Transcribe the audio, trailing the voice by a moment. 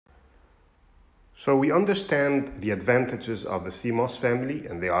So we understand the advantages of the CMOS family,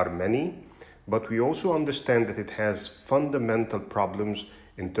 and there are many, but we also understand that it has fundamental problems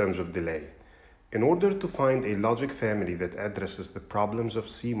in terms of delay. In order to find a logic family that addresses the problems of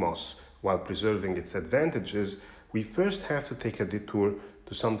CMOS while preserving its advantages, we first have to take a detour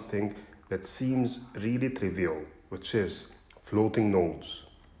to something that seems really trivial, which is floating nodes.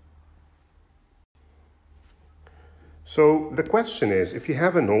 So the question is, if you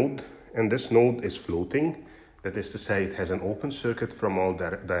have a node and this node is floating, that is to say it has an open circuit from all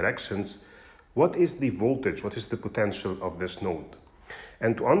directions, what is the voltage, what is the potential of this node?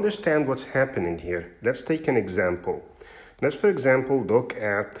 And to understand what's happening here, let's take an example. Let's, for example, look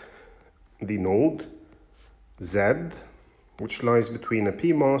at the node Z, which lies between a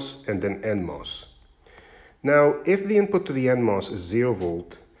PMOS and an NMOS. Now, if the input to the NMOS is 0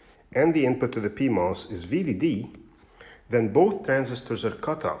 volt and the input to the PMOS is VDD, then both transistors are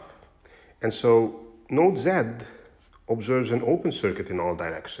cut off. And so node Z observes an open circuit in all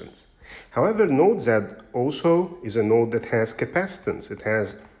directions. However, node Z also is a node that has capacitance. It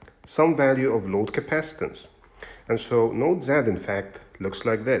has some value of load capacitance. And so node Z, in fact, looks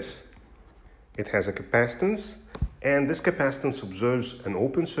like this. It has a capacitance, and this capacitance observes an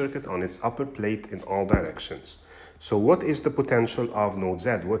open circuit on its upper plate in all directions. So what is the potential of node Z?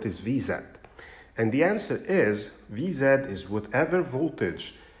 What is Vz? And the answer is, Vz is whatever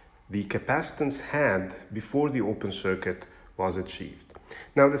voltage the capacitance had before the open circuit was achieved.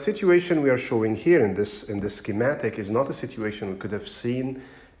 Now, the situation we are showing here in this schematic is not a situation we could have seen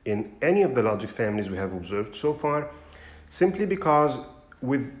in any of the logic families we have observed so far, simply because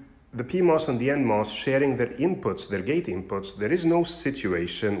with the PMOS and the NMOS sharing their inputs, their gate inputs, there is no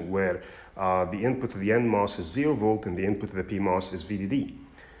situation where the input to the NMOS is 0 volt and the input to the PMOS is VDD.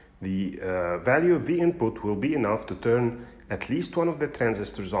 The value of V input will be enough to turn at least one of the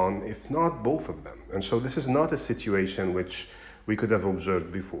transistors on, if not both of them. And so this is not a situation which we could have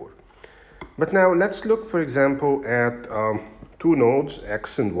observed before. But now let's look, for example, at two nodes,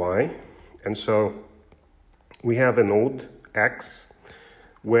 X and Y. And so we have a node, X,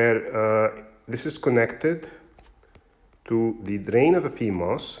 where this is connected to the drain of a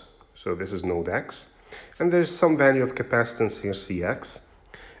PMOS. So this is node X. And there's some value of capacitance here, Cx.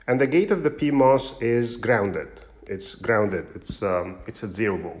 And the gate of the PMOS is grounded. It's grounded. It's at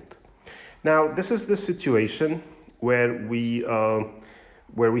 0 volt. Now, this is the situation where we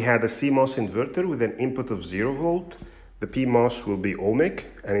had a CMOS inverter with an input of 0 volt. The PMOS will be ohmic,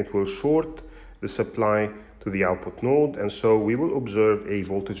 and it will short the supply to the output node, and so we will observe a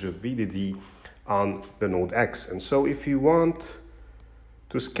voltage of VDD on the node X. And so if you want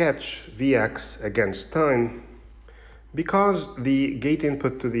to sketch Vx against time, because the gate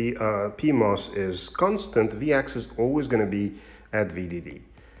input to the PMOS is constant, Vx is always going to be at VDD,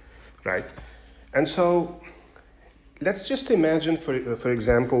 right? And so let's just imagine, for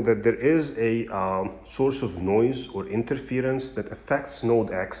example, that there is a source of noise or interference that affects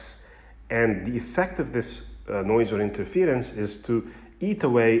node X, and the effect of this noise or interference is to eat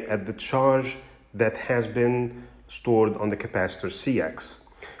away at the charge that has been stored on the capacitor Cx.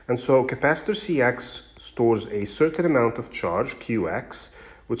 And so capacitor Cx stores a certain amount of charge, Qx,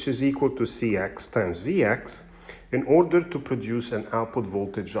 which is equal to Cx times Vx, in order to produce an output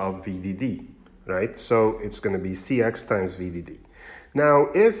voltage of VDD, right? So it's going to be Cx times VDD. Now,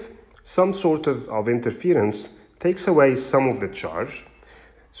 if some sort of interference takes away some of the charge,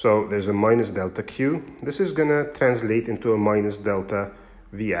 so there's a minus delta Q, this is going to translate into a minus delta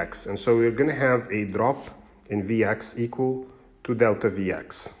Vx. And so we're going to have a drop in Vx equal to delta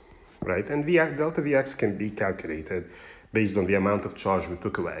Vx, right? And delta Vx can be calculated based on the amount of charge we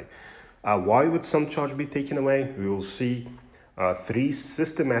took away. Why would some charge be taken away? We will see three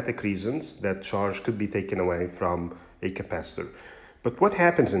systematic reasons that charge could be taken away from a capacitor. But what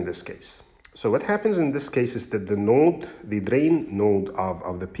happens in this case? So what happens in this case is that the drain node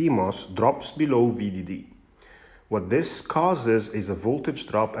of the PMOS drops below VDD. What this causes is a voltage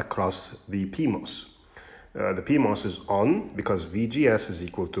drop across the PMOS. The PMOS is on because VGS is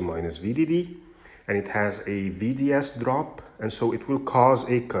equal to minus VDD, and it has a VDS drop, and so it will cause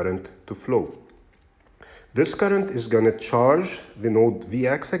a current to flow. This current is going to charge the node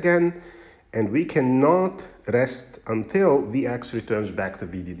Vx again, and we cannot rest until Vx returns back to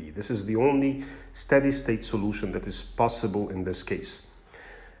VDD. This is the only steady state solution that is possible in this case.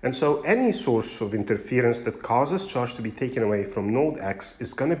 And so any source of interference that causes charge to be taken away from node X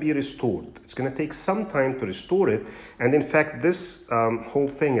is going to be restored. It's going to take some time to restore it. And in fact, this whole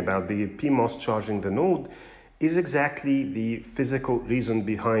thing about the PMOS charging the node is exactly the physical reason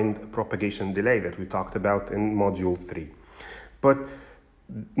behind propagation delay that we talked about in module 3. But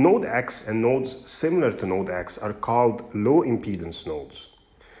Node X and nodes similar to node X are called low-impedance nodes.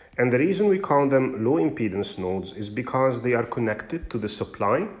 And the reason we call them low-impedance nodes is because they are connected to the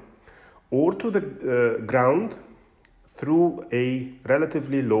supply or to the ground through a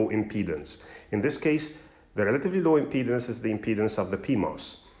relatively low impedance. In this case, the relatively low impedance is the impedance of the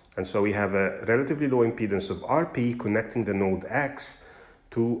PMOS. And so we have a relatively low impedance of RP connecting the node X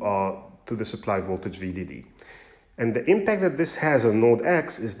to the supply voltage VDD. And the impact that this has on node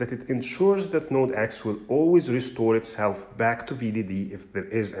X is that it ensures that node X will always restore itself back to VDD if there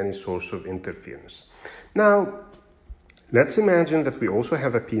is any source of interference. Now, let's imagine that we also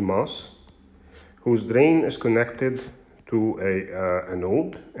have a PMOS whose drain is connected to a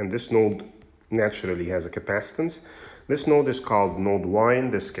node, and this node naturally has a capacitance. This node is called node Y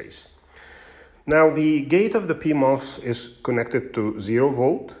in this case. Now, the gate of the PMOS is connected to 0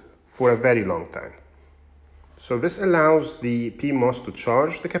 volt for a very long time. So this allows the PMOS to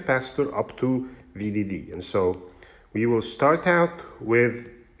charge the capacitor up to VDD. And so we will start out with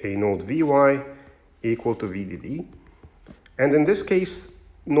a node Vy equal to VDD. And in this case,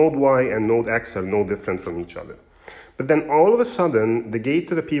 node Y and node X are no different from each other. But then all of a sudden, the gate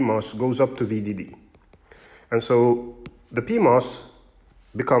to the PMOS goes up to VDD. And so the PMOS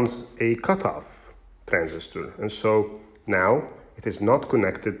becomes a cutoff transistor. And so now it is not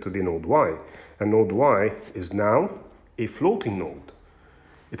connected to the node Y. And node Y is now a floating node.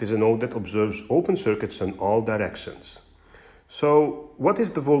 It is a node that observes open circuits in all directions. So what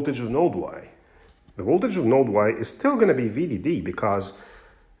is the voltage of node Y? The voltage of node Y is still going to be VDD because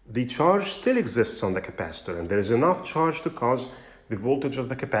the charge still exists on the capacitor, and there is enough charge to cause the voltage of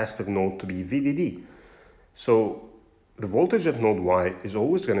the capacitive node to be VDD. So the voltage at node Y is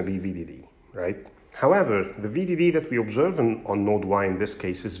always going to be VDD, right? However, the VDD that we observe on node Y in this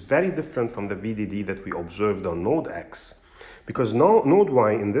case is very different from the VDD that we observed on node X, because node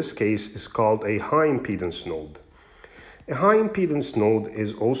Y in this case is called a high-impedance node. A high-impedance node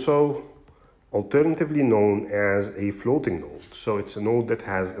is also alternatively known as a floating node. So it's a node that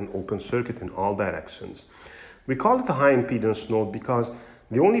has an open circuit in all directions. We call it a high-impedance node because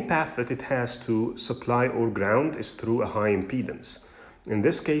the only path that it has to supply or ground is through a high impedance. In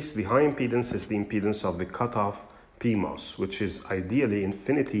this case, the high impedance is the impedance of the cutoff PMOS, which is ideally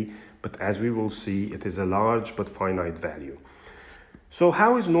infinity, but as we will see, it is a large but finite value. So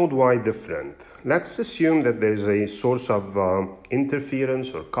how is node Y different? Let's assume that there's a source of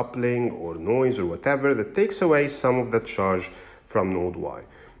interference or coupling or noise or whatever that takes away some of the charge from node Y.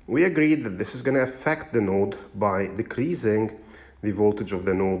 We agreed that this is going to affect the node by decreasing the voltage of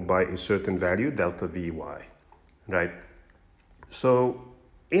the node by a certain value, delta Vy, right? So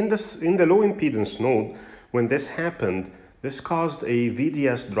in the low impedance node, when this happened, this caused a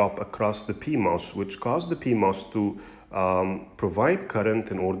VDS drop across the PMOS, which caused the PMOS to provide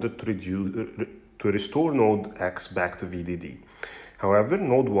current in order to restore node X back to VDD. However,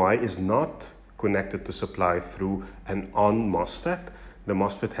 node Y is not connected to supply through an on MOSFET. The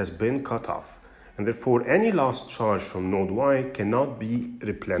MOSFET has been cut off, and therefore any lost charge from node Y cannot be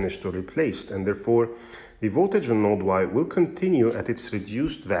replenished or replaced, and therefore the voltage on node Y will continue at its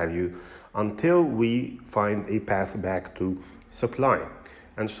reduced value until we find a path back to supply.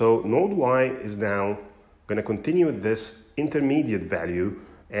 And so node Y is now going to continue with this intermediate value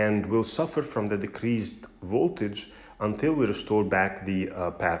and will suffer from the decreased voltage until we restore back the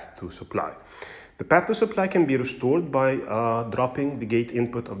path to supply. The path to supply can be restored by dropping the gate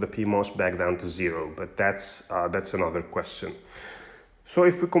input of the PMOS back down to 0, but that's another question. So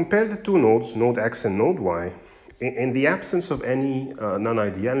if we compare the two nodes, node X and node Y, in the absence of any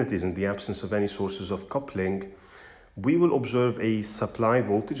non-idealities, in the absence of any sources of coupling, we will observe a supply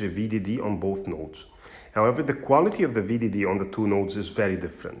voltage, a VDD, on both nodes. However, the quality of the VDD on the two nodes is very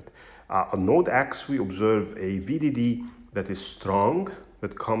different. On node X, we observe a VDD that is strong,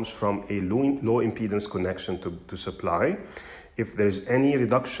 that comes from a low impedance connection to supply. If there's any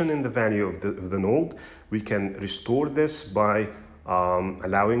reduction in the value of the node, we can restore this by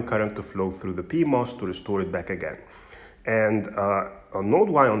allowing current to flow through the PMOS to restore it back again. And on node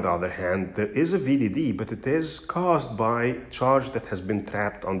Y, on the other hand, there is a VDD, but it is caused by charge that has been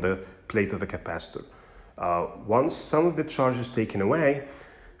trapped on the plate of a capacitor. Once some of the charge is taken away,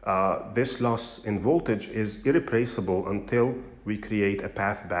 this loss in voltage is irreplaceable until we create a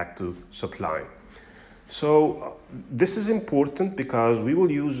path back to supply. So this is important because we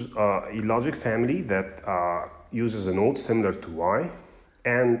will use a logic family that uses a node similar to Y.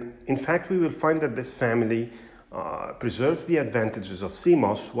 And in fact, we will find that this family preserves the advantages of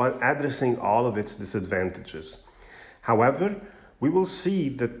CMOS while addressing all of its disadvantages. However, we will see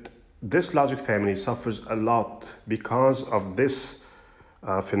that this logic family suffers a lot because of this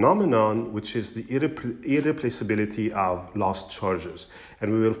phenomenon, which is the irreplaceability of lost charges.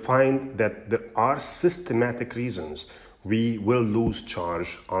 And we will find that there are systematic reasons we will lose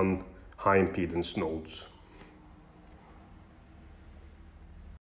charge on high impedance nodes.